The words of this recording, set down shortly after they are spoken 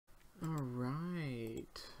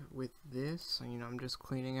this. You know, I'm just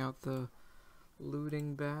cleaning out the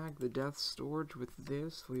looting bag, the death storage. With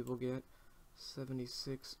this, we will get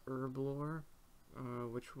 76 herb lore,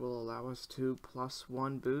 which will allow us to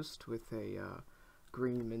 +1 boost with a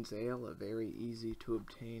Greenman's Ale, a very easy to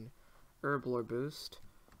obtain herb lore boost,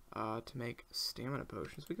 to make stamina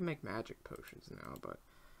potions. We can make magic potions now, but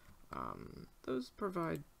those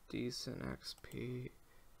provide decent XP.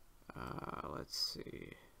 Let's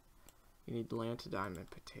see. You need lantadime and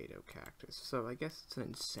potato cactus. So I guess it's an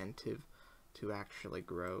incentive to actually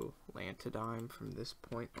grow lantadime from this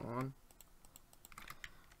point on.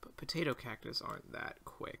 But potato cactus aren't that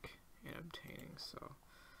quick in obtaining, so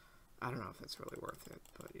I don't know if that's really worth it,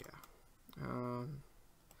 but yeah.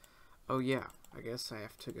 Oh yeah, I guess I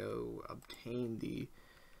have to go obtain the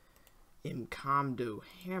Imcomdo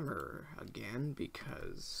hammer again,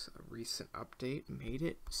 because a recent update made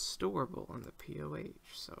it storable in the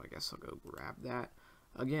POH, so I guess I'll go grab that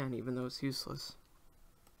again, even though it's useless.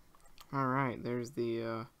 Alright, there's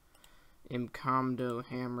the Imcomdo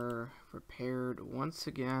hammer repaired once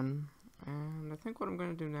again, and I think what I'm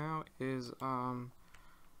going to do now is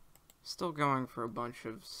still going for a bunch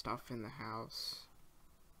of stuff in the house.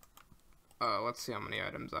 Let's see how many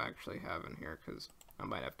items I actually have in here, because I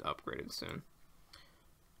might have to upgrade it soon.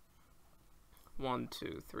 1,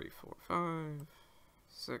 2, 3, 4, 5,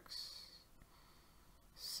 6,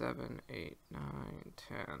 7, 8, 9,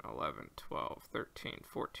 10, 11, 12, 13,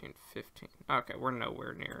 14, 15. Okay, we're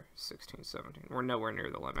nowhere near 16, 17. We're nowhere near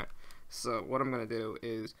the limit. So what I'm going to do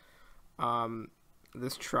is,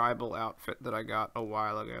 this tribal outfit that I got a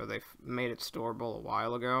while ago, they made it storable a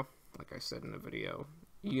while ago, like I said in the video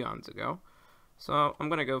eons ago. So I'm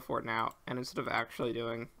going to go for it now, and instead of actually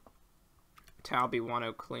doing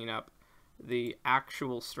Talby10 cleanup, the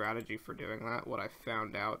actual strategy for doing that, what I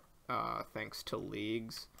found out thanks to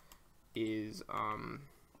leagues, is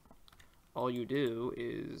all you do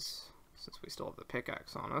is, since we still have the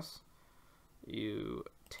pickaxe on us, you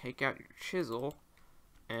take out your chisel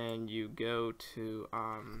and you go to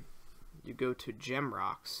gem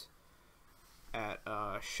rocks at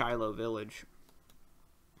Shiloh Village.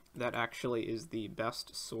 That actually is the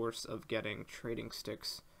best source of getting trading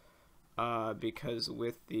sticks, because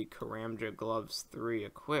with the Karamja Gloves 3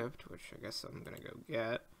 equipped, which I guess I'm going to go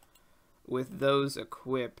get, with those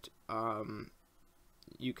equipped,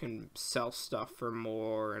 you can sell stuff for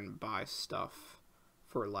more and buy stuff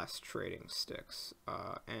for less trading sticks,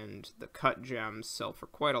 and the cut gems sell for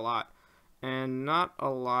quite a lot, and not a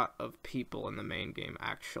lot of people in the main game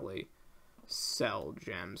actually sell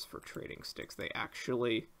gems for trading sticks. They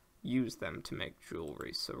actually use them to make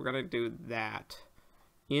jewelry, so we're gonna do that.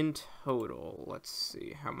 In total, let's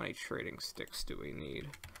see, how many trading sticks do we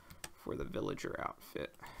need for the villager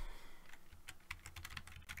outfit?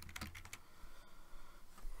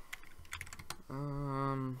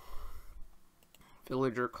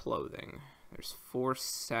 Villager clothing, there's 4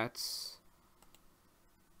 sets.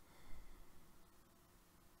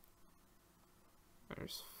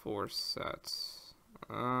 There's 4 sets.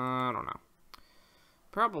 I don't know.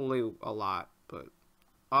 Probably a lot, but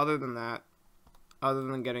other than that, other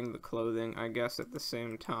than getting the clothing, I guess at the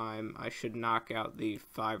same time I should knock out the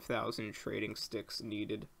 5,000 trading sticks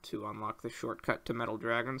needed to unlock the shortcut to Metal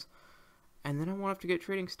Dragons, and then I won't have to get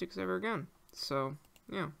trading sticks ever again. So,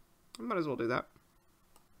 yeah, I might as well do that.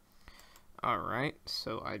 Alright,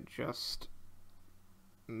 so I just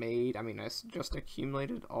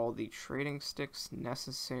accumulated all the trading sticks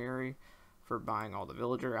necessary for buying all the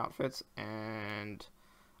villager outfits, and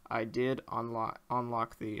I did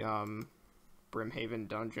unlock the Brimhaven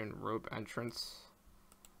dungeon rope entrance,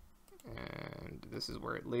 and this is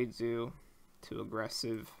where it leads you to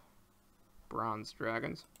aggressive bronze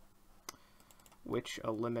dragons, which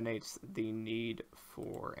eliminates the need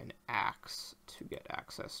for an axe to get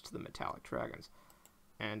access to the metallic dragons,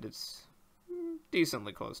 and it's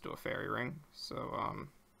decently close to a fairy ring, so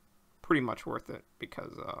pretty much worth it,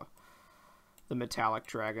 because the metallic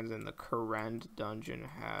dragons in the Kurend dungeon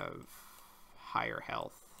have higher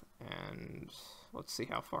health, and let's see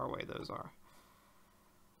how far away those are.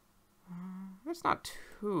 It's not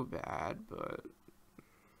too bad, but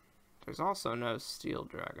there's also no steel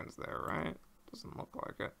dragons there, right? Doesn't look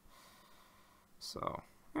like it. So,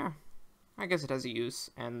 yeah, I guess it has a use,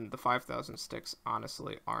 and the 5,000 sticks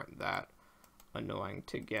honestly aren't that annoying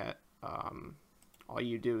to get. All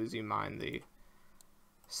you do is you mine the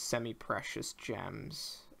semi-precious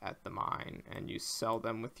gems at the mine, and you sell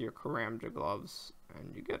them with your Karamja gloves,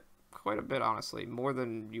 and you get quite a bit, honestly, more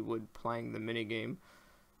than you would playing the minigame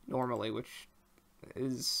normally, which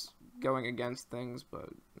is going against things, but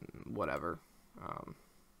whatever.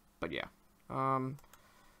 But yeah,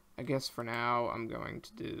 I guess for now I'm going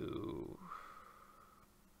to do...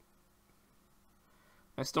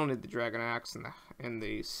 I still need the Dragon Axe in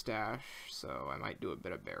the stash, so I might do a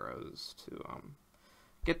bit of Barrows to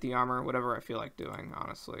get the armor, whatever I feel like doing,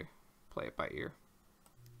 honestly. Play it by ear.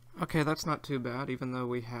 Okay, that's not too bad, even though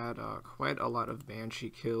we had quite a lot of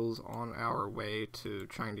Banshee kills on our way to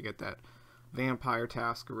trying to get that vampire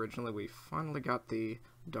task. Originally, we finally got the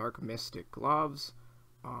Dark Mystic gloves,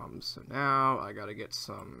 so now I gotta get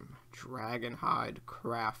some dragon hide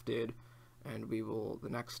crafted, and we will, the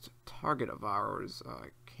next target of ours, I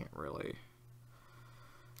can't really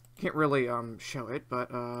show it, but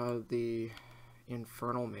the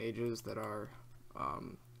infernal mages that are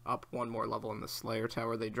up one more level in the Slayer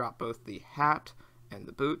Tower, they drop both the hat and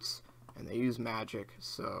the boots, and they use magic,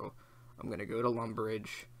 so I'm going to go to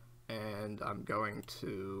Lumbridge, and I'm going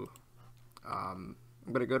to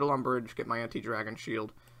go to Lumbridge, get my anti-dragon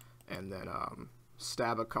shield, and then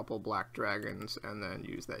stab a couple black dragons, and then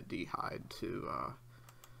use that D-hide to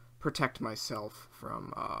protect myself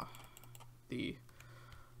from the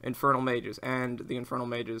infernal mages. And the infernal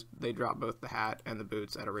mages, they drop both the hat and the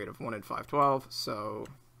boots at a rate of 1 in 512, so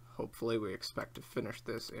hopefully we expect to finish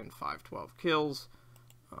this in 512 kills.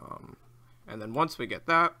 And then once we get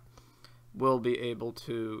that, we'll be able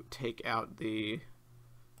to take out the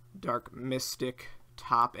Dark Mystic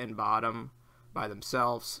top and bottom by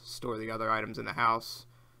themselves, store the other items in the house,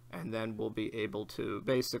 and then we'll be able to,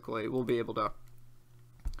 basically,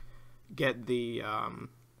 get the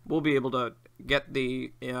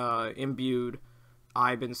imbued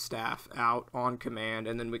Iban staff out on command,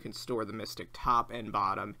 and then we can store the Mystic top and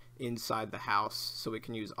bottom inside the house, so we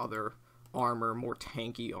can use other armor, more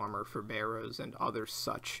tanky armor for Barrows and other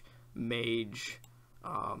such maging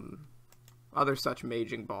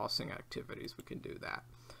bossing activities. We can do that.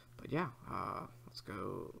 But yeah, let's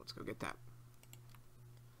go get that.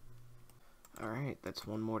 Alright, that's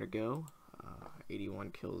one more to go.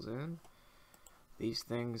 81 kills in. These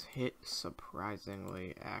things hit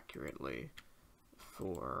surprisingly accurately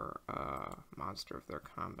for monster of their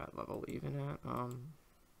combat level, even at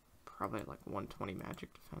probably at like 120 magic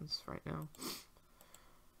defense right now.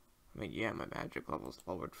 I mean, yeah, my magic level's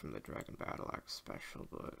lowered from the Dragon Battle Axe special,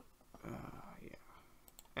 but yeah.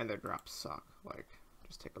 And their drops suck. Like,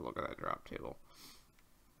 just take a look at that drop table.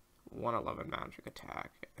 111 magic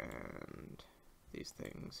attack, and these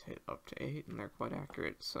things hit up to 8, and they're quite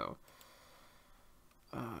accurate, so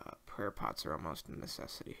prayer pots are almost a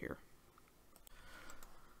necessity here.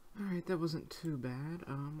 Alright, that wasn't too bad.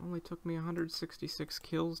 Only took me 166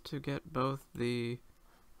 kills to get both the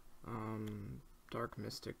Dark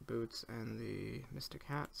Mystic boots and the Mystic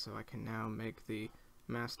hat, so I can now make the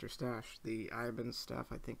Master Stash. The Iban staff,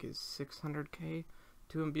 I think, is 600k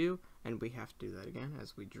to imbue, and we have to do that again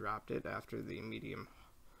as we dropped it after the medium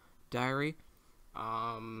diary.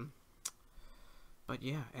 But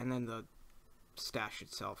yeah, and then the stash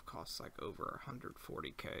itself costs like over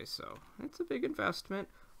 140k, so it's a big investment,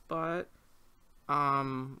 but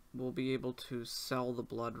we'll be able to sell the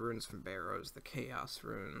blood runes from Barrows, the chaos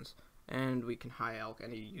runes, and we can high elk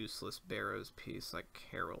any useless Barrows piece like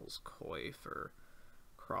Carol's coif or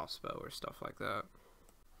crossbow or stuff like that.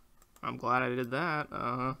 I'm glad I did that.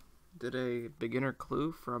 Did a beginner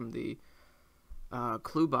clue from the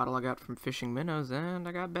clue bottle I got from Fishing Minnows, and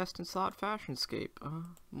I got best in slot fashionscape.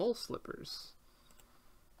 Mole slippers.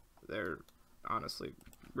 They're honestly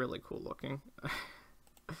really cool looking.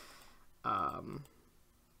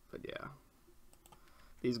 But yeah.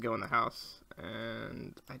 These go in the house,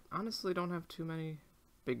 and I honestly don't have too many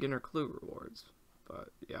beginner clue rewards, but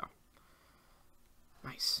yeah.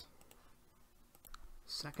 Nice.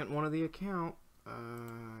 Second one of the account.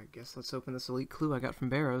 I guess let's open this elite clue I got from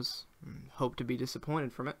Barrows, and hope to be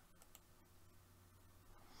disappointed from it.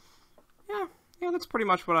 Yeah, that's pretty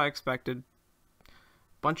much what I expected.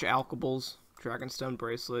 Bunch of alkables, Dragonstone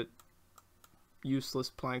bracelet, useless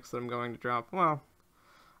planks that I'm going to drop. Well,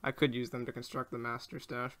 I could use them to construct the Master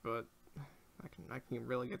Stash, but I can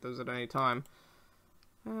really get those at any time.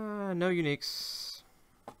 No uniques.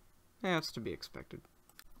 Yeah, it's to be expected.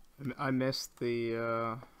 I missed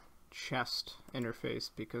the chest interface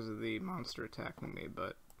because of the monster attacking me,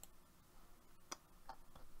 but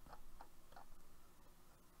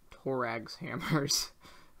Torag's hammers.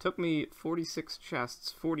 Took me 46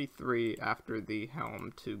 chests, 43 after the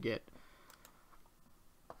helm to get,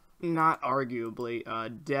 not arguably,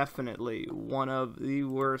 definitely one of the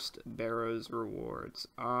worst Barrows rewards.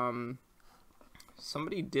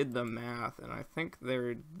 Somebody did the math, and I think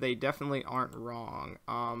they definitely aren't wrong.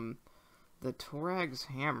 The Torag's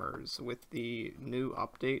hammers with the new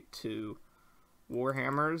update to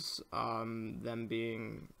Warhammers, them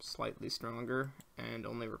being slightly stronger and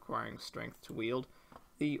only requiring strength to wield.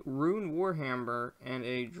 The Rune Warhammer and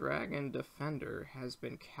a Dragon Defender has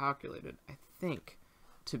been calculated, I think,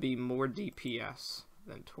 to be more DPS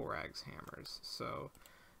than Torag's hammers. So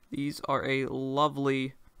these are a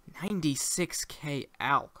lovely 96k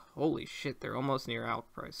alc. Holy shit, they're almost near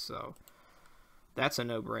alc price, so that's a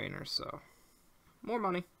no-brainer. So more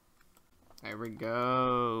money. There we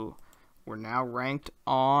go. We're now ranked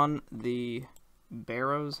on the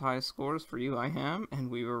Barrow's high scores for UIM,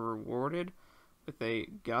 and we were rewarded with a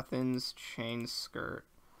Guthin's chain skirt.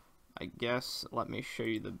 I guess let me show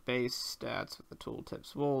you the base stats with the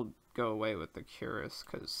tooltips. We'll go away with the Cuirass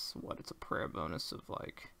because it's a prayer bonus of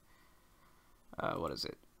like, what is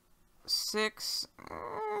it? 6?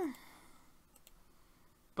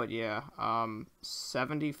 But yeah,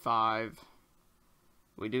 75.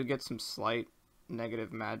 We do get some slight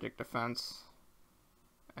negative magic defense.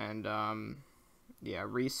 And yeah,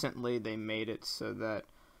 recently they made it so that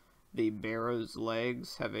the Barrow's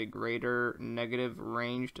legs have a greater negative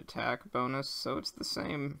ranged attack bonus, so it's the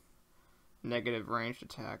same negative ranged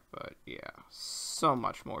attack, but yeah, so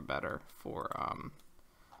much more better for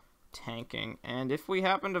tanking. And if we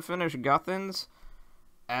happen to finish Guthin's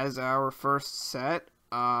as our first set,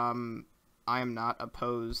 I am not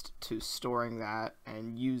opposed to storing that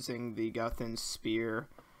and using the Guthin's spear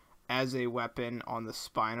as a weapon on the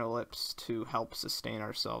spinal lips to help sustain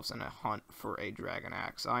ourselves in a hunt for a dragon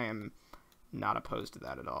axe. I am not opposed to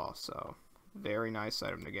that at all, so very nice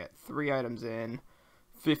item to get. 3 items in,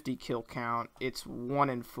 50 kill count. It's 1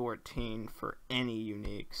 in 14 for any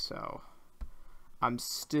unique, so I'm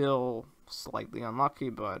still slightly unlucky,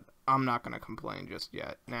 but I'm not going to complain just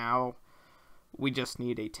yet. Now, we just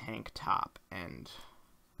need a tank top, and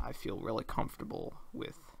I feel really comfortable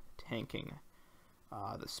with tanking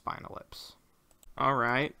the spinal lips.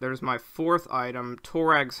 Alright, there's my 4th item,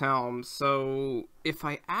 Torag's helm. So if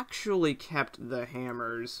I actually kept the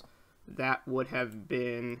hammers, that would have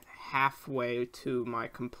been halfway to my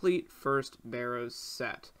complete first Barrow's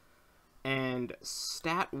set. And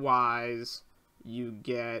stat-wise, you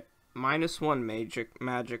get -1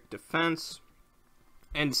 magic defense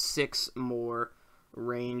and 6 more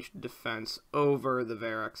ranged defense over the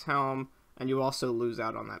Varrock's helm, and you also lose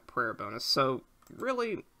out on that prayer bonus. So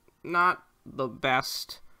really not the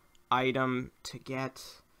best item to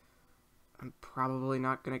get. I'm probably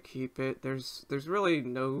not going to keep it. There's really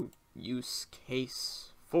no use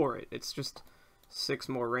case for it. It's just 6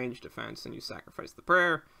 more range defense and you sacrifice the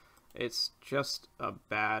prayer. It's just a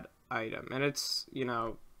bad item. And it's, you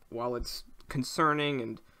know, while it's concerning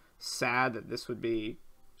and sad that this would be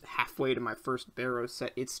halfway to my first Barrow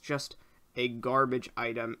set, it's just a garbage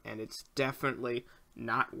item, and it's definitely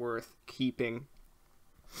not worth keeping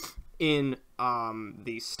in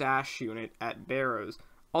the stash unit at Barrow's.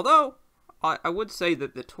 Although, I would say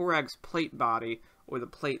that the Torag's plate body or the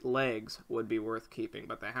plate legs would be worth keeping,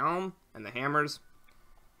 but the helm and the hammers,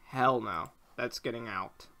 hell no. That's getting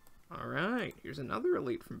out. Alright, here's another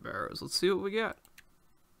elite from Barrow's. Let's see what we get.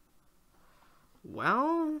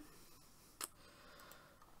 Well,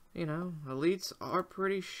 you know, elites are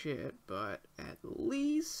pretty shit, but at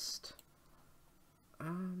least,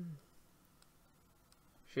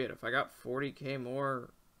 shit, if I got 40k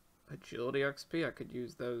more agility XP, I could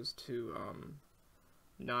use those to,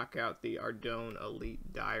 knock out the Ardone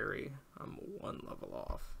Elite Diary. I'm 1 level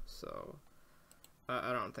off, so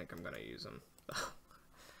I don't think I'm gonna use them.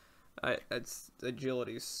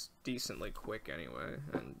 Agility's decently quick anyway,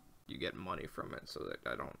 and you get money from it, so that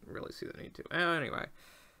I don't really see the need to. Anyway,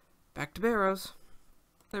 back to Barrows.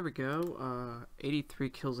 There we go. 83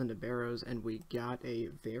 kills into Barrows, and we got a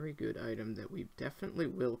very good item that we definitely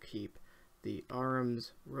will keep. The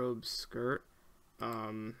Aram's Robe Skirt.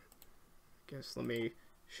 Guess let me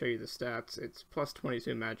show you the stats. It's plus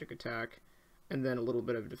 22 magic attack, and then a little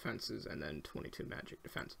bit of defenses, and then 22 magic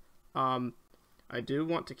defense. I do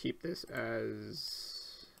want to keep this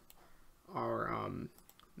as our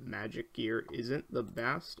magic gear isn't the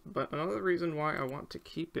best, but another reason why I want to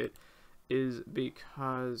keep it is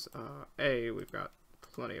because A, we've got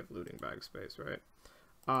plenty of looting bag space, right?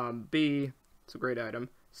 B, it's a great item.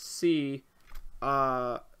 C, it's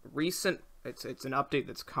an update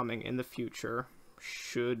that's coming in the future,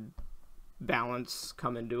 should balance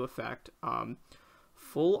come into effect.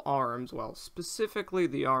 Full arms, well, specifically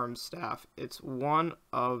the arm staff, it's one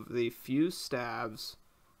of the few staves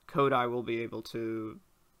Kodai will be able to,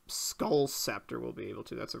 Skull Scepter will be able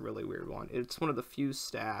to, that's a really weird one. It's one of the few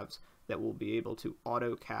staves that will be able to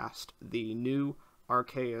auto-cast the new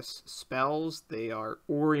Arceus spells. They are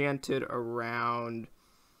oriented around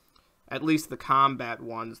at least the combat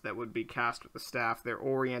ones that would be cast with the staff, they're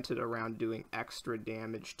oriented around doing extra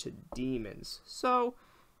damage to demons. So,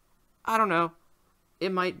 I don't know.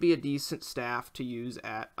 It might be a decent staff to use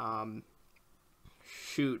at,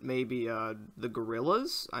 maybe the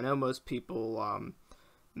gorillas. I know most people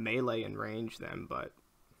melee and range them, but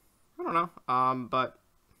I don't know. But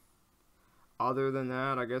other than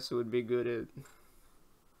that, I guess it would be good at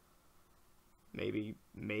maybe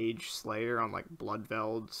Mage Slayer on like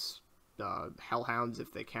Bloodvelds, Hellhounds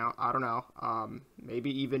if they count. I don't know. Maybe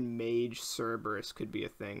even Mage Cerberus could be a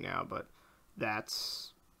thing now, but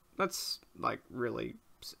that's like really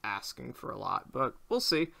asking for a lot. But we'll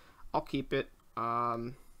see. I'll keep it.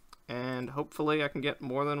 And hopefully I can get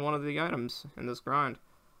more than one of the items in this grind.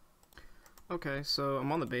 Okay, so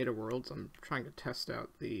I'm on the beta worlds. I'm trying to test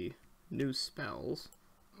out the new spells.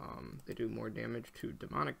 They do more damage to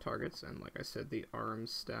demonic targets, and like I said, the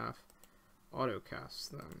arms staff auto-casts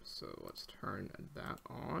them. So let's turn that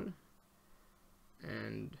on.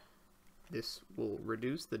 And this will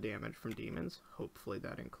reduce the damage from demons. Hopefully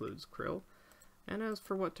that includes Krill. And as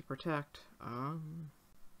for what to protect, I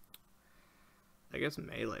guess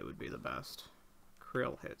melee would be the best.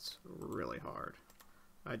 Krill hits really hard.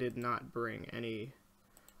 I did not bring any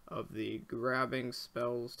of the grabbing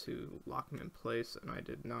spells to lock him in place, and I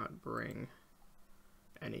did not bring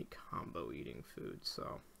any combo eating food,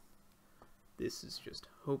 so this is just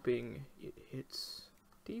hoping it hits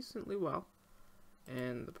decently well,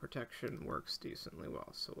 and the protection works decently well.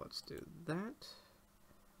 So let's do that,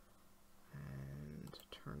 and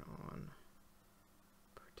turn on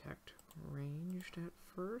protect ranged at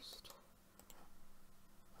first,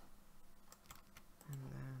 and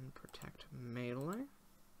then protect melee.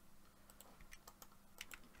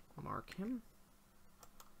 Mark him.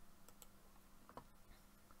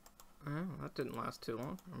 Oh, that didn't last too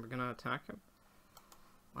long. Are we gonna attack him?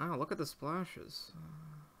 Wow, look at the splashes.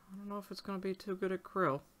 I don't know if it's gonna be too good at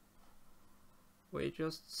Krill. We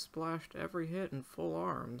just splashed every hit in full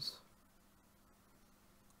arms.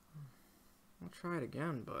 I'll try it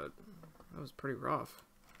again, but that was pretty rough.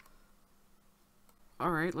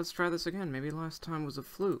 Alright, let's try this again. Maybe last time was a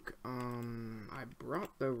fluke. I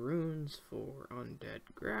brought the runes for Undead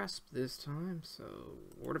Grasp this time, so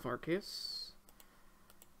Ward of Arceus.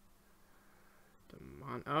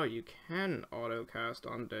 Oh, you can auto-cast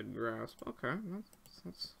Undead Grasp. Okay,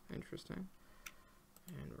 that's interesting.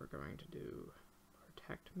 And we're going to do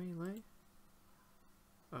Protect Melee.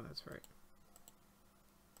 Oh, that's right.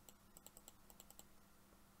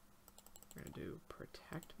 We're going to do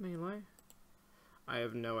Protect Melee. I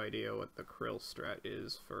have no idea what the Krill strat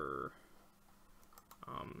is for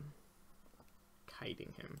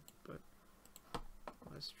kiting him, but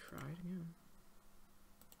let's try it again.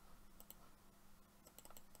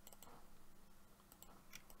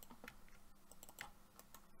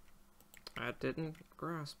 That didn't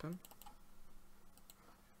grasp him.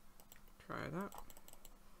 Try that.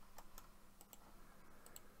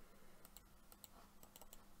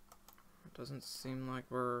 It doesn't seem like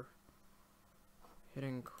we're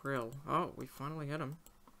hitting Krill. Oh, we finally hit him.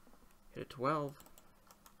 Hit a 12.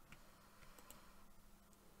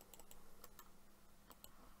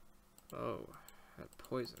 Oh, that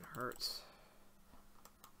poison hurts.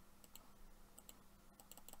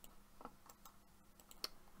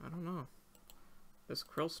 I don't know. This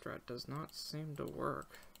Krill strat does not seem to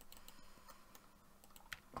work.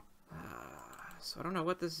 So I don't know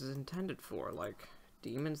what this is intended for. Like,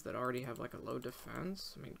 demons that already have like a low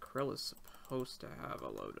defense? I mean, Krill is supposed to have a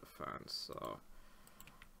low defense, so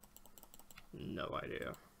no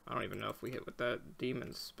idea. I don't even know if we hit with that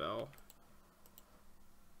demon spell.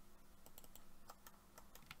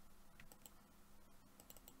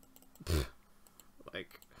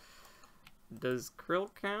 Like, does Krill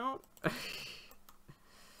count?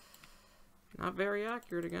 Not very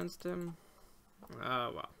accurate against him.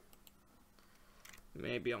 Well.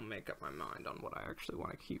 Maybe I'll make up my mind on what I actually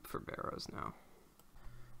want to keep for Barrows now.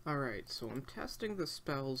 Alright, so I'm testing the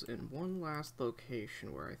spells in one last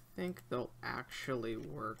location where I think they'll actually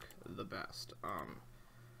work the best.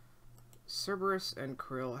 Cerberus and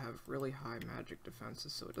Krill have really high magic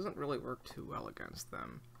defenses, so it doesn't really work too well against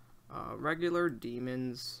them. Regular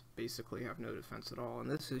demons basically have no defense at all, and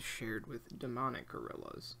this is shared with demonic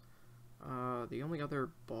gorillas. The only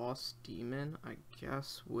other boss demon, I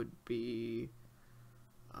guess, would be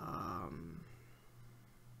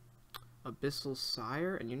Abyssal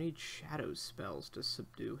Sire, and you need shadow spells to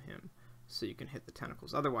subdue him so you can hit the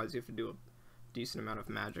tentacles. Otherwise, you have to do a decent amount of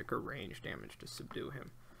magic or range damage to subdue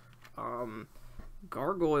him.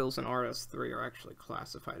 Gargoyles in RS3 are actually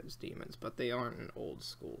classified as demons, but they aren't in old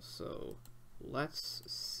school, so let's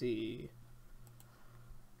see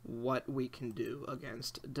what we can do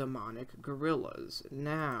against demonic gorillas.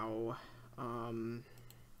 Now,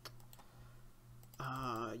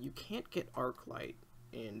 you can't get Arclight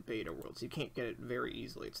in Beta Worlds. You can't get it very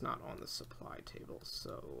easily. It's not on the supply table,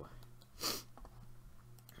 so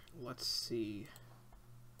let's see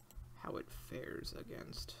how it fares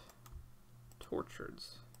against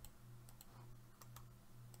Tortureds.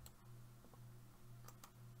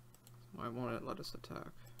 Why won't it let us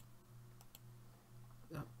attack?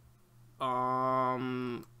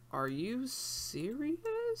 Are you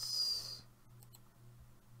serious?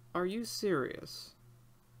 Are you serious?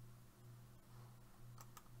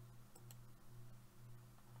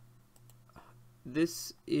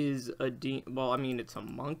 This is a well, I mean, it's a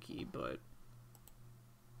monkey, but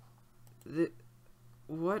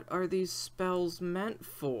what are these spells meant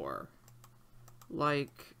for?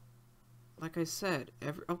 Like I said,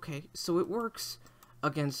 okay, so it works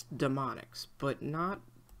against demonics, but not,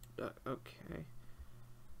 okay.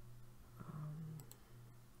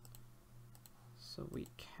 So we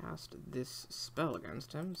cast this spell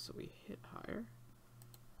against him, so we hit higher,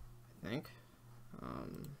 I think.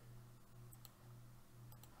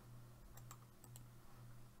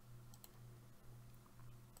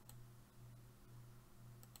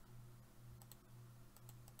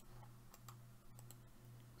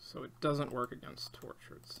 So it doesn't work against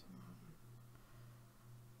Tortureds.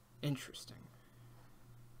 Interesting.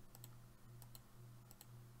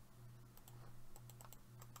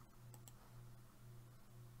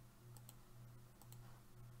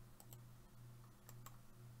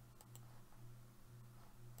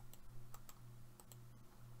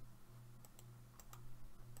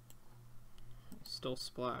 Still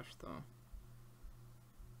splash, though.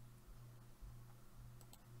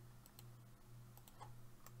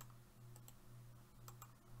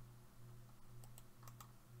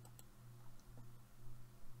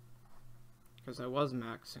 Because I was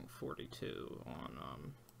maxing 42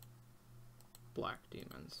 on black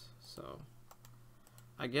demons, so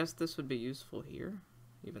I guess this would be useful here.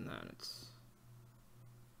 Even then, it's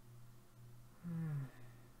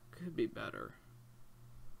could be better.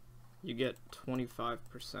 You get 25%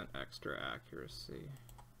 extra accuracy.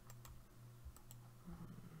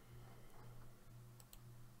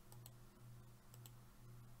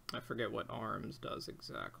 I forget what arms does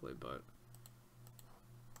exactly, but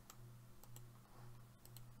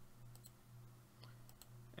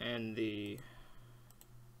and this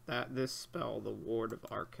spell, the Ward of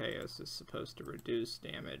Arceus, is supposed to reduce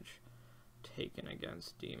damage taken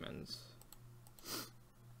against demons.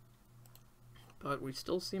 But we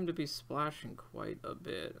still seem to be splashing quite a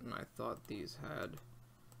bit, and I thought these had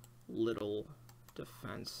little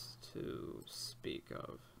defense to speak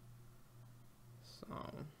of. So,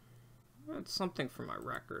 that's something for my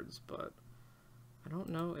records, but I don't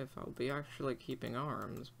know if I'll be actually keeping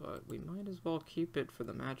arms, but we might as well keep it for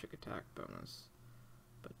the magic attack bonus.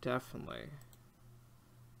 But definitely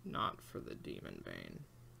not for the Demon Bane.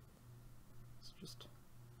 It's just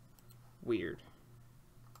weird.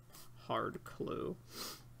 Hard clue.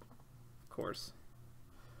 Of course.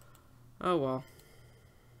 Oh well.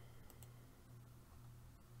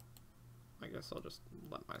 I guess I'll just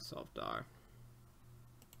let myself die.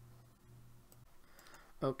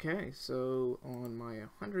 Okay, so on my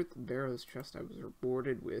 100th Barrow's chest, I was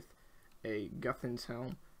rewarded with a Guthin's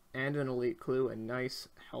Helm and an Elite Clue, a nice,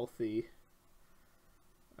 healthy...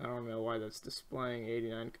 I don't know why that's displaying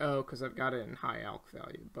 89... Oh, because I've got it in high alch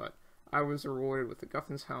value, but I was rewarded with a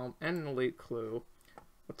Guthin's Helm and an Elite Clue.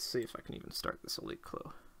 Let's see if I can even start this Elite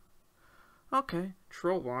Clue. Okay,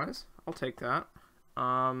 troll-wise, I'll take that.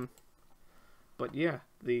 But yeah,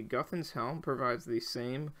 the Guthin's Helm provides the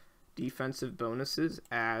same defensive bonuses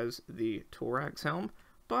as the Torag's Helm,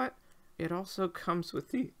 but it also comes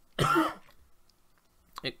with the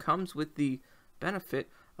benefit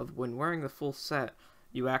of when wearing the full set,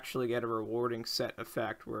 you actually get a rewarding set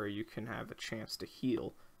effect where you can have a chance to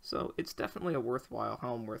heal. So it's definitely a worthwhile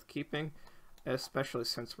helm worth keeping, especially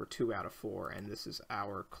since we're 2 out of 4, and this is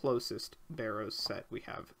our closest Barrows set we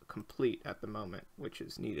have complete at the moment, which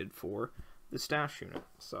is needed for the stash unit.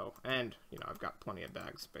 So, and, you know, I've got plenty of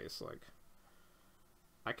bag space, like,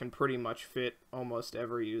 I can pretty much fit almost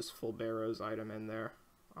every useful Barrows item in there,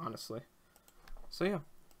 honestly. So, yeah.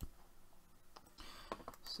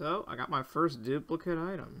 So, I got my first duplicate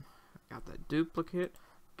item. I got the duplicate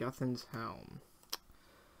Guthin's Helm.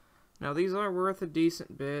 Now, these are worth a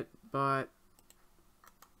decent bit, but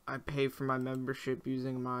I pay for my membership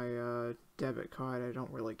using my debit card. I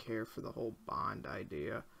don't really care for the whole bond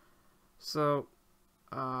idea. So,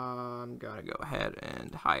 I'm gonna go ahead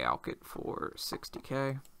and high alk it for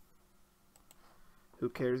 60k. Who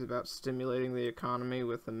cares about stimulating the economy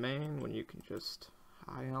with the main when you can just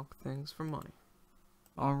high alk things for money?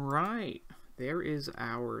 Alright, there is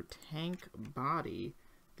our tank body,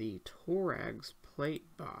 the Torag's plate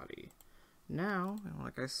body. Now,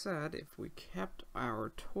 like I said, if we kept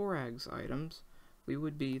our Torag's items, we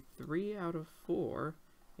would be 3 out of 4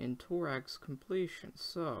 in Torag's completion.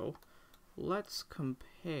 So, let's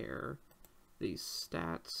compare the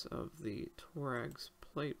stats of the Torag's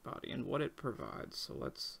plate body and what it provides. So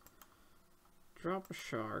let's drop a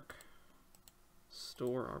shark,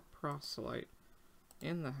 store our proselyte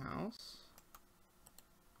in the house,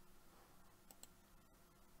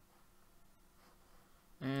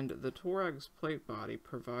 and the Torag's plate body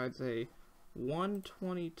provides a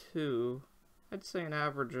 122, I'd say an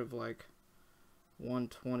average of like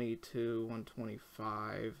 122,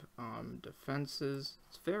 125 defenses.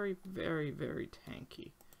 It's very, very, very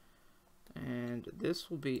tanky. And this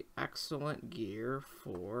will be excellent gear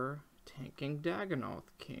for tanking Dagonoth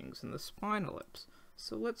Kings and the Spinalips.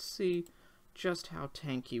 So let's see just how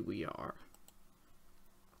tanky we are.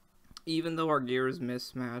 Even though our gear is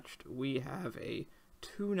mismatched, we have a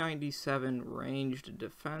 297 ranged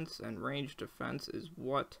defense, and ranged defense is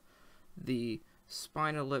what the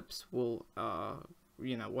Spinalips will,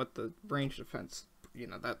 what the ranged defense,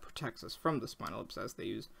 that protects us from the Spinalips as they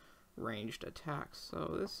use ranged attacks.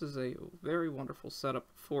 So this is a very wonderful setup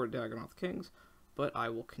for Dagonoth Kings, but I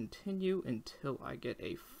will continue until I get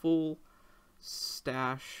a full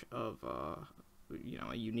stash of, a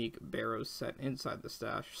unique Barrow set inside the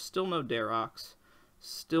stash. Still no Daroks,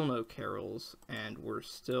 still no Carols, and we're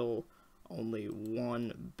still only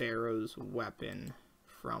 1 Barrow's weapon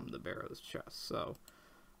from the Barrow's chest. So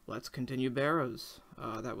let's continue Barrows.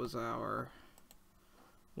 That was our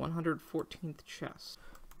 114th chest.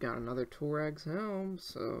 Got another Torag's helm,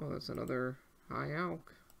 so that's another high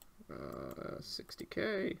alk.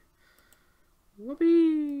 60k.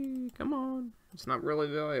 Whoopee! Come on. It's not really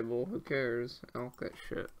valuable. Who cares? Alk that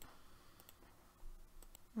shit.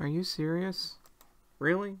 Are you serious?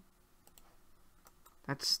 Really?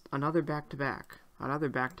 That's another back-to-back. Another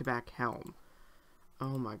back-to-back helm.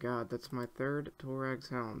 Oh my god, that's my 3rd Torag's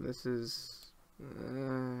helm. This is...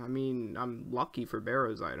 I mean, I'm lucky for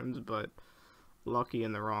Barrow's items, but lucky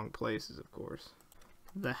in the wrong places, of course.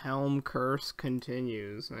 The helm curse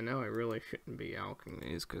continues. I know I really shouldn't be alking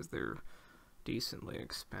these because they're decently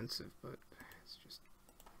expensive, but it's just...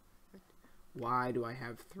 Why do I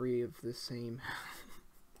have 3 of the same?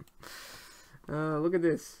 Look at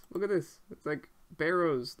this. Look at this. It's like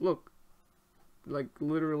Barrows. Look. Like,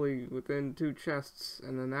 literally within 2 chests,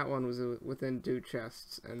 and then that one was within 2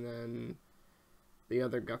 chests, and then the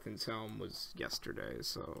other Guthin's helm was yesterday,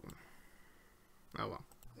 so... Oh well.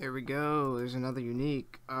 There we go. There's another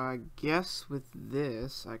unique. I guess with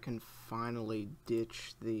this, I can finally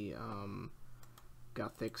ditch the,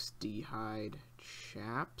 Guthix D-Hide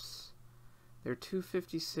chaps. They're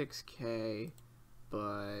 256k,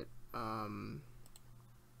 but,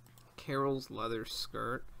 Carol's leather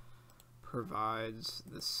skirt provides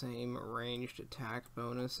the same ranged attack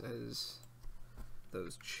bonus as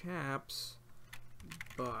those chaps,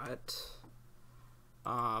 but,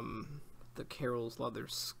 the Carol's leather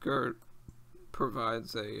skirt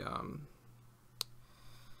provides a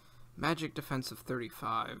magic defense of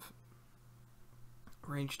 35,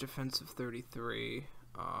 range defense of 33,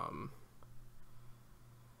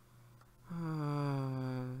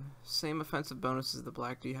 same offensive bonus as the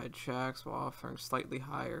black D-Hide chaps while offering slightly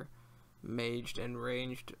higher maged and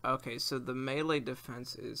ranged. Okay, so the melee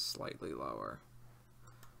defense is slightly lower,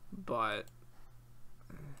 but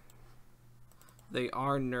they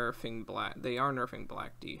are nerfing black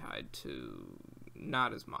D-Hide to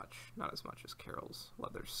not as much as Carol's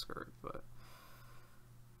leather skirt, but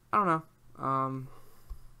I don't know.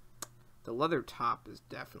 The leather top is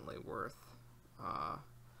definitely worth,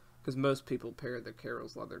 because most people pair the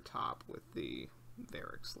Carol's leather top with the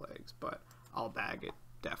Varric's legs, but I'll bag it,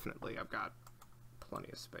 definitely. I've got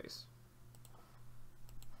plenty of space.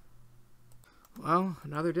 Well,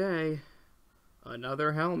 another day.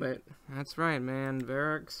 Another helmet. That's right, man.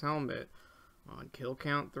 Varric's helmet. On kill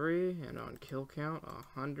count 3 and on kill count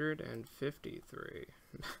 153.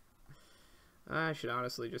 I should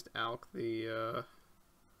honestly just alk the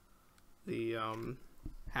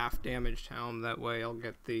half damaged helm. That way I'll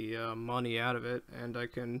get the money out of it and I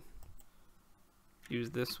can use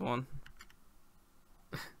this one.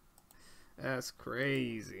 That's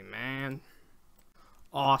crazy, man.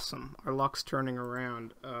 Awesome. Our luck's turning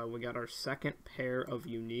around. We got our second pair of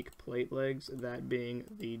unique plate legs, that being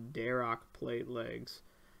the Darrock plate legs.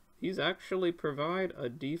 These actually provide a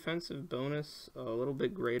defensive bonus a little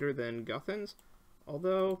bit greater than Guthin's,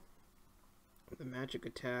 although the magic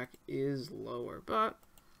attack is lower. But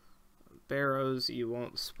Barrows, you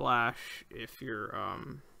won't splash if you're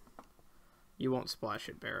you won't splash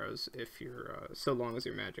at Barrows if you're so long as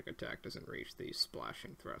your magic attack doesn't reach the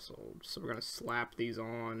splashing threshold. So we're gonna slap these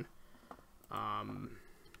on. I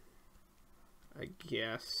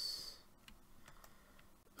guess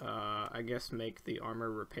make the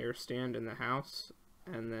armor repair stand in the house,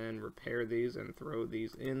 and then repair these and throw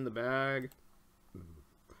these in the bag.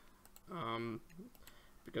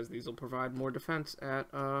 Because these will provide more defense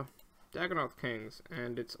at Dagonoth Kings,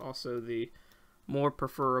 and it's also the more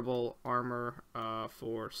preferable armor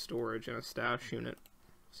for storage in a stash unit.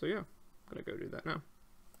 So yeah, I'm gonna go do that now.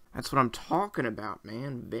 That's what I'm talking about,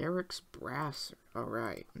 man. Varric's Brasser.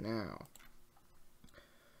 Alright, now,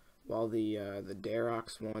 while the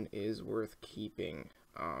Darrock's one is worth keeping,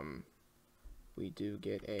 we do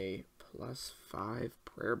get a +5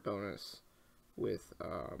 prayer bonus with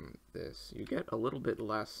this. You get a little bit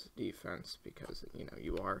less defense because, you know,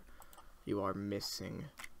 you are missing,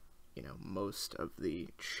 you know, most of the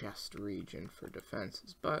chest region for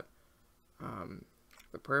defenses, but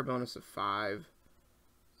the prayer bonus of 5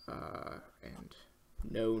 and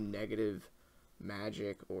no negative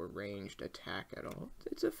magic or ranged attack at all.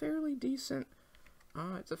 It's a fairly decent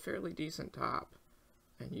top,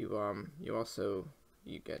 and you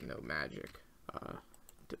get no magic,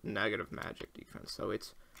 negative magic defense, so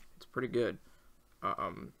it's pretty good.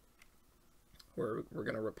 We're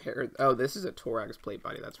gonna repair. Oh, this is a Torag's plate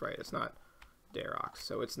body. That's right. It's not Darrock's,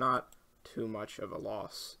 so it's not too much of a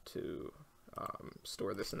loss to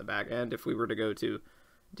store this in the bag. And if we were to go to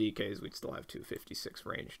DKs, we'd still have 256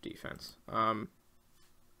 range defense. I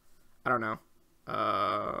don't know.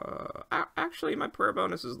 Actually, my prayer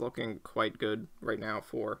bonus is looking quite good right now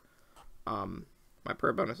for. My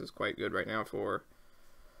prayer bonus is quite good right now for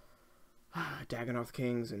Dagonoth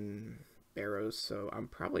Kings and Barrows, so I'm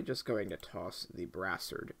probably just going to toss the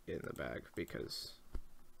Brassard in the bag because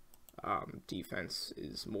defense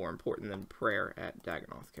is more important than prayer at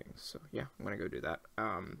Dagonoth Kings. So yeah, I'm going to go do that.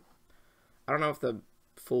 I don't know if the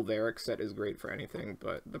full Varric set is great for anything,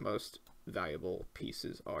 but the most valuable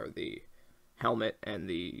pieces are the helmet and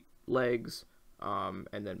the legs, and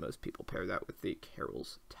then most people pair that with the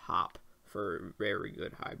Carol's top for very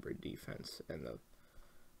good hybrid defense, and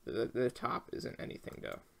the top isn't anything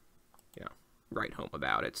to, you know, write home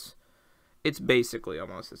about. It's basically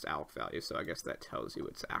almost its alc value, so I guess that tells you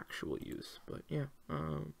its actual use. But yeah,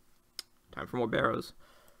 time for more Barrows.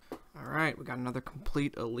 Alright, we got another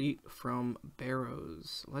complete elite from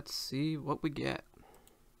Barrows. Let's see what we get.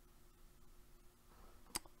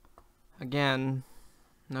 Again,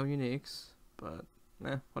 no uniques, but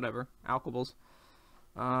whatever. Alkables.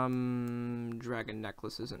 Dragon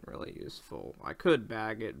Necklace isn't really useful. I could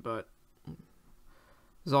bag it, but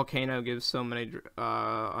Zolcano gives so many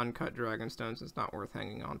uncut dragon stones, it's not worth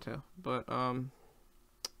hanging on to. But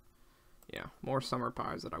yeah, more summer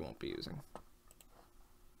pies that I won't be using.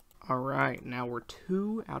 Alright, now we're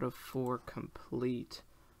 2 out of 4 complete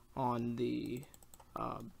on the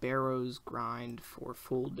Barrows grind for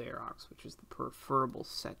full Darrocks, which is the preferable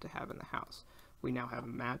set to have in the house. We now have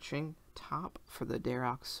matching top for the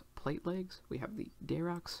Darrock's plate legs. We have the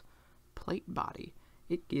Darrock's plate body.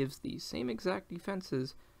 It gives the same exact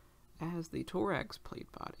defenses as the Torag's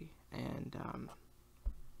plate body, and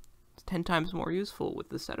it's 10 times more useful with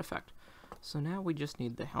the set effect. So now we just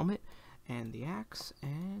need the helmet and the axe,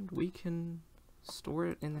 and we can store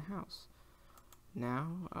it in the house.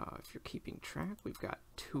 Now, if you're keeping track, we've got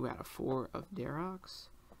 2 out of 4 of Darrock's,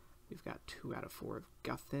 we've got 2 out of 4 of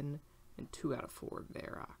Guthin, and 2 out of 4 of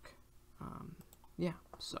Varrock. Yeah,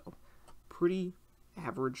 so pretty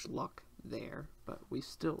average luck there, but we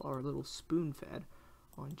still are a little spoon-fed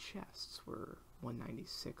on chests. We're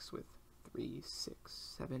 196 with 3, 6,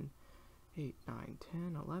 7, 8, 9,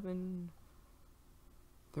 10, 11,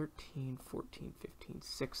 13, 14, 15,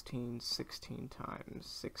 16, 16 times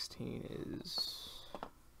 16 is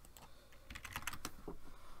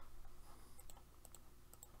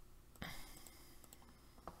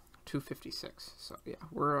 256. So yeah,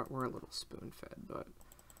 we're a little spoon-fed, but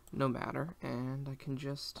no matter. And I can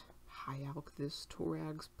just high alch this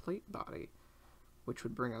Torag's plate body, which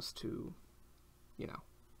would bring us to, you know,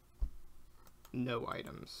 no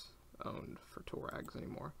items owned for Torags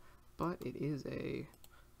anymore. But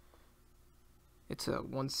it's a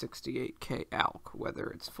 168k alch, whether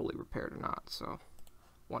it's fully repaired or not, so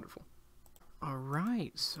wonderful.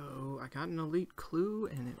 Alright, so I got an elite clue,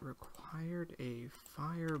 and it required a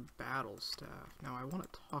fire battle staff. Now I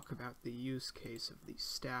want to talk about the use case of the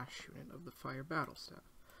stash unit of the fire battle staff.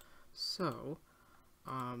 So,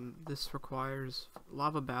 this requires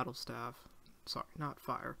lava battle staff, sorry, not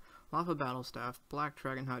fire, lava battle staff, black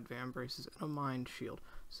dragonhide van braces, and a mind shield.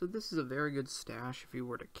 So this is a very good stash if you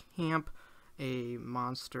were to camp a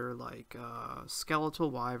monster like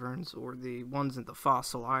skeletal wyverns or the ones in the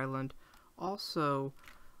fossil island. Also,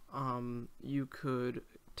 you could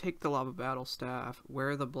take the lava battle staff,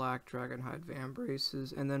 wear the black dragonhide van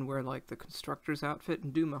braces, and then wear like the constructor's outfit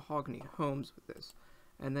and do mahogany homes with this.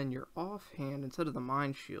 And then your offhand, instead of the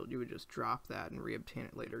mind shield, you would just drop that and reobtain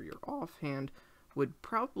it later. Your offhand would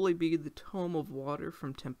probably be the Tome of Water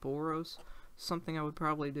from Temporos, something I would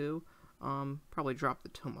probably do. Probably drop the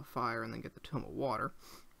Tome of Fire and then get the Tome of Water.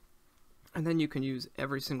 And then you can use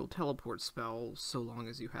every single teleport spell so long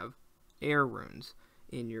as you have air runes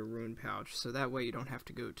in your rune pouch, so that way you don't have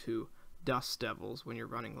to go to Dust Devils when you're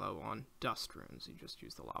running low on dust runes. You just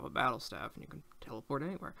use the lava battle staff and you can teleport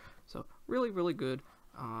anywhere. So really, really good.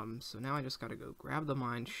 So now I just gotta go grab the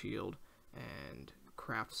mind shield and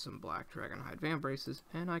craft some black dragonhide van braces,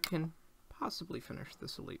 and I can possibly finish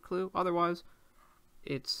this elite clue. Otherwise,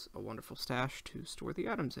 it's a wonderful stash to store the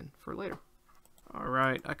items in for later.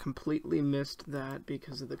 Alright, I completely missed that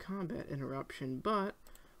because of the combat interruption, but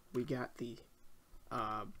we got the,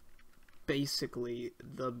 basically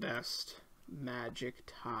the best magic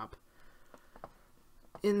top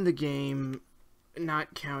in the game,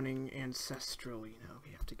 not counting Ancestral. You know,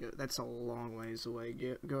 we have to go, that's a long ways away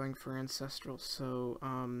going for Ancestral, so,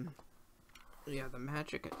 yeah, the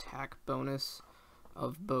magic attack bonus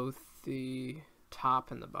of both the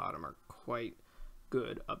top and the bottom are quite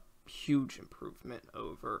good. A huge improvement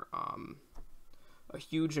over,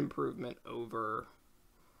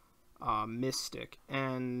 Mystic,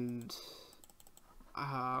 and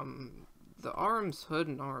the arms hood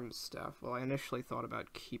and arms staff, well, I initially thought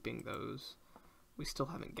about keeping those. We still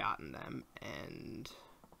haven't gotten them, and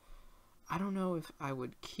I don't know if I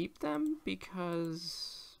would keep them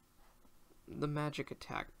because the magic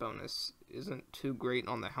attack bonus isn't too great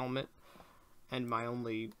on the helmet, and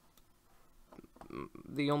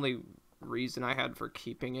the only reason I had for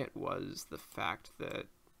keeping it was the fact that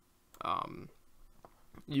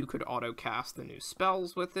you could auto-cast the new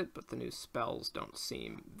spells with it, but the new spells don't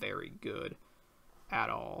seem very good at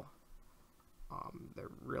all.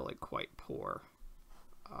 They're really quite poor.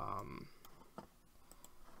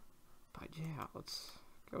 But yeah, let's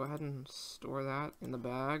go ahead and store that in the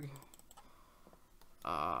bag.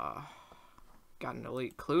 Got an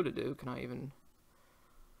elite clue to do. Can I even...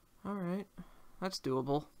 Alright, that's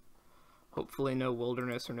doable. Hopefully no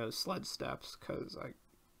wilderness or no sled steps, because I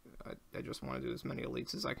just want to do as many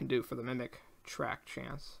elites as I can do for the mimic track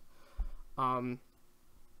chance. But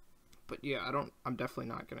yeah, I'm definitely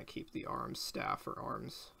not going to keep the arms staff or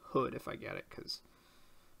arms hood if I get it, because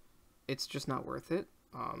it's just not worth it.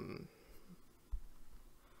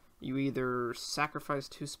 You either sacrifice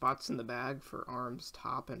 2 spots in the bag for arms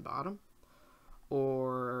top and bottom,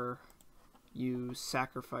 or you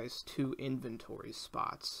sacrifice 2 inventory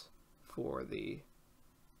spots for the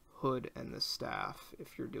hood and the staff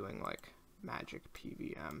if you're doing like magic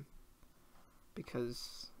PVM,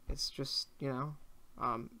 because it's just, you know,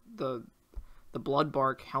 the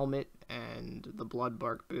Bloodbark helmet and the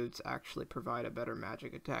Bloodbark boots actually provide a better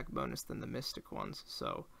magic attack bonus than the Mystic ones,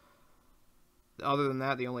 so other than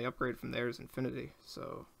that, the only upgrade from there is Infinity.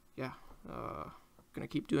 So yeah, gonna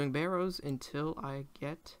keep doing Barrows until I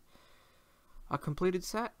get a completed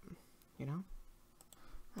set, you know.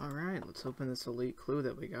 Alright, let's open this elite clue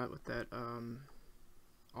that we got with that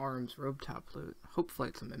arms robe top loot. Hopefully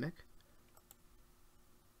it's a mimic.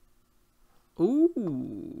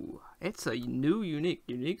 Ooh, it's a new unique.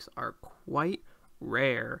 Uniques are quite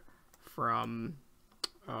rare from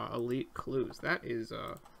elite clues. That is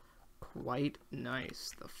quite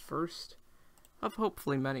nice. The first of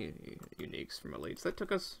hopefully many uniques from elites. That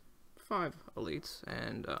took us 5 elites,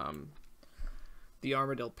 and the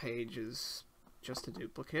Armadillo page is just a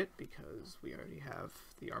duplicate because we already have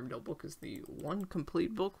the Armadillo book is the one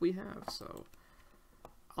complete book we have, so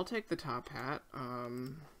I'll take the top hat.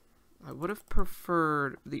 I would have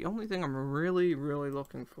preferred, the only thing I'm really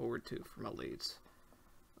looking forward to from elites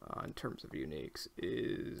in terms of uniques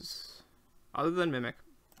is, other than Mimic,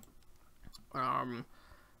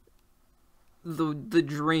 the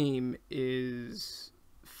dream is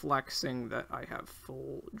flexing that I have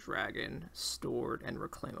full dragon stored and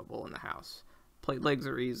reclaimable in the house. Plate legs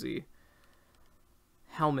are easy.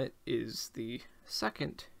 Helmet is the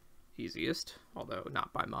second easiest, although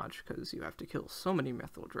not by much, because you have to kill so many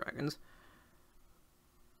mythical dragons.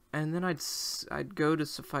 And then I'd go to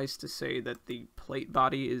suffice to say that the plate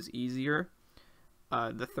body is easier.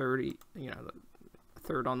 The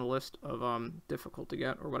third on the list of difficult to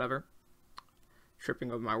get or whatever.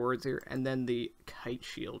 Tripping over my words here. And then the kite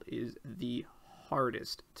shield is the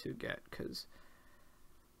hardest to get, because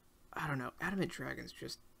I don't know, adamant dragons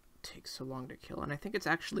just take so long to kill, and I think it's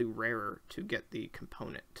actually rarer to get the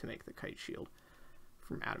component to make the kite shield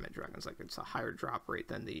from adamant dragons. Like, it's a higher drop rate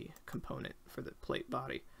than the component for the plate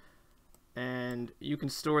body. And you can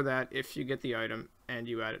store that if you get the item and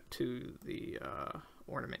you add it to the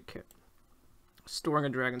ornament kit. Storing a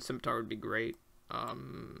dragon scimitar would be great.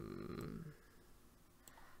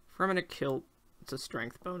 Permanent kilt, it's a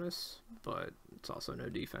strength bonus, but it's also no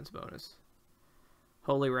defense bonus.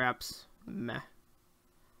 Holy wraps, meh.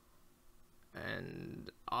 And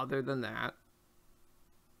other than that,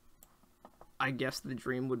 I guess the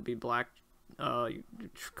dream would be black,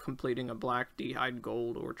 completing a black d'hide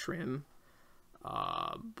gold or trim.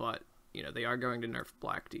 But, you know, they are going to nerf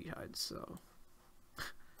black d'hide, so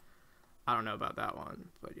I don't know about that one,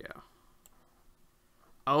 but yeah.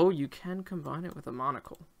 Oh, you can combine it with a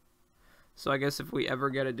monocle. So I guess if we ever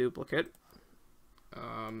get a duplicate,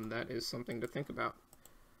 that is something to think about.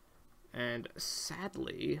 And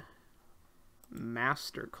sadly,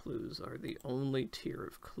 master clues are the only tier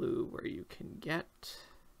of clue where you can get...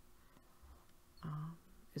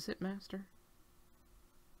 is it master?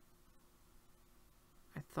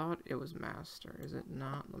 I thought it was master. Is it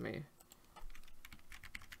not? Let me...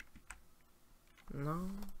 No.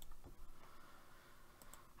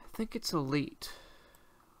 I think it's elite.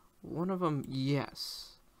 One of them,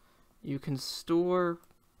 yes. You can store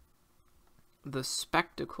the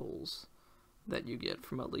spectacles that you get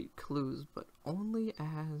from elite clues, but only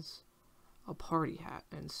as a party hat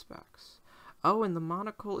and specs. Oh, and the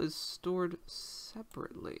monocle is stored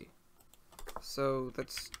separately. So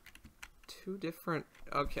that's two different...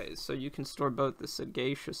 Okay, so you can store both the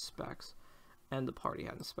sagacious specs and the party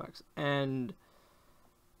hat and specs and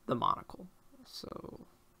the monocle. So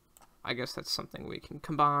I guess that's something we can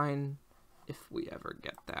combine if we ever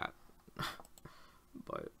get that.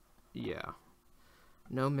 But yeah,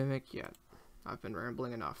 no mimic yet. I've been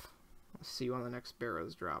rambling enough. I'll see you on the next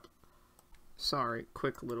Barrows drop. Sorry,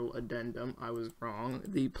 quick little addendum. I was wrong.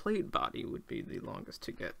 The plate body would be the longest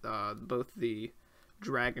to get. Both the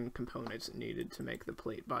dragon components needed to make the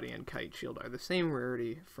plate body and kite shield are the same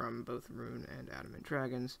rarity from both rune and adamant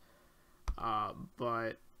dragons.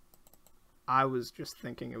 But I was just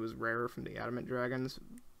thinking it was rarer from the adamant dragons.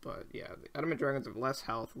 But yeah, the adamant dragons have less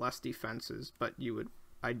health, less defenses, but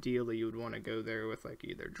ideally you would want to go there with like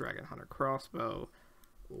either Dragon Hunter crossbow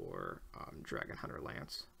or Dragon Hunter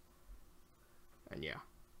lance. And yeah,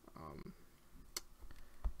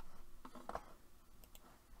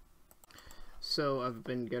 so I've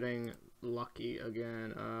been getting lucky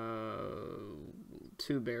again.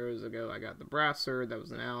 2 Barrows ago I got the Brasser, that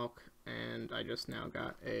was an elk, and I just now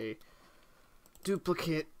got a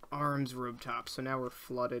duplicate arms robe top, so now we're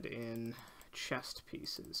flooded in chest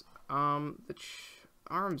pieces. The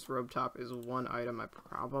arms robe top is one item I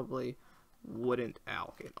probably wouldn't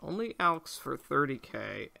alk. It only alks for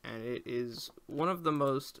 30k, and it is one of the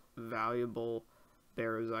most valuable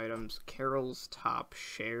Barrows items. Carol's top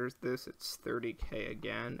shares this. It's 30k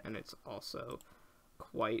again, and it's also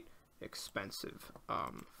quite expensive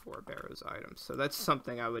for a Barrows item. So that's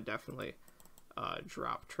something I would definitely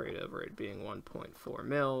drop trade over it being 1.4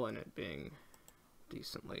 mil and it being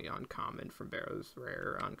decently uncommon from Barrows,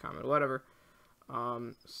 rare, uncommon, whatever.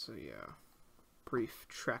 So yeah, brief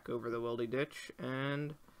trek over the Wildy Ditch,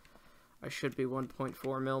 and I should be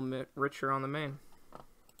 1.4 mil richer on the main.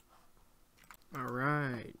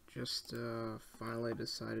 Alright, just finally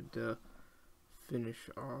decided to finish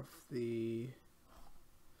off the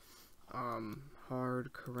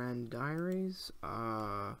Hard Karen Diaries.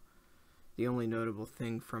 The only notable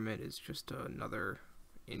thing from it is just another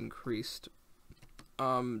increased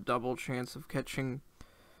double chance of catching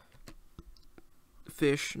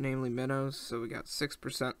fish, namely minnows. So we got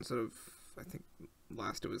 6% instead of, I think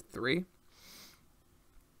last it was 3.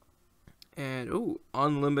 And ooh,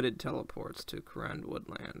 unlimited teleports to Karen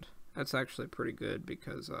Woodland. That's actually pretty good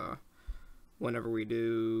because whenever we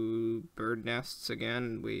do bird nests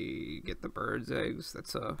again, we get the bird's eggs.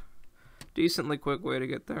 That's a decently quick way to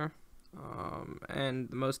get there. And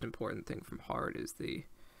the most important thing from Hard is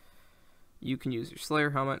you can use your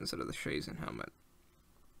Slayer helmet instead of the Shazen helmet.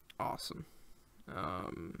 Awesome.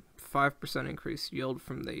 5% increased yield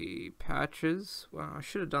from the patches. Wow, I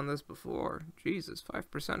should have done this before. Jesus,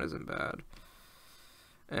 5% isn't bad.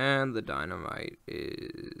 And the dynamite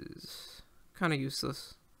is kind of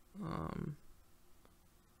useless.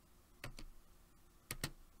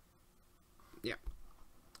 Yeah.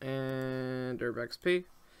 And Herb XP.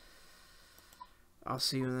 I'll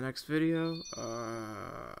see you in the next video.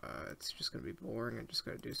 It's just gonna be boring. I just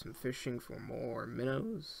gotta do some fishing for more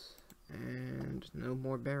minnows. And no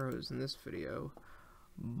more barrows in this video.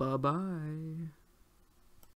 Bye-bye.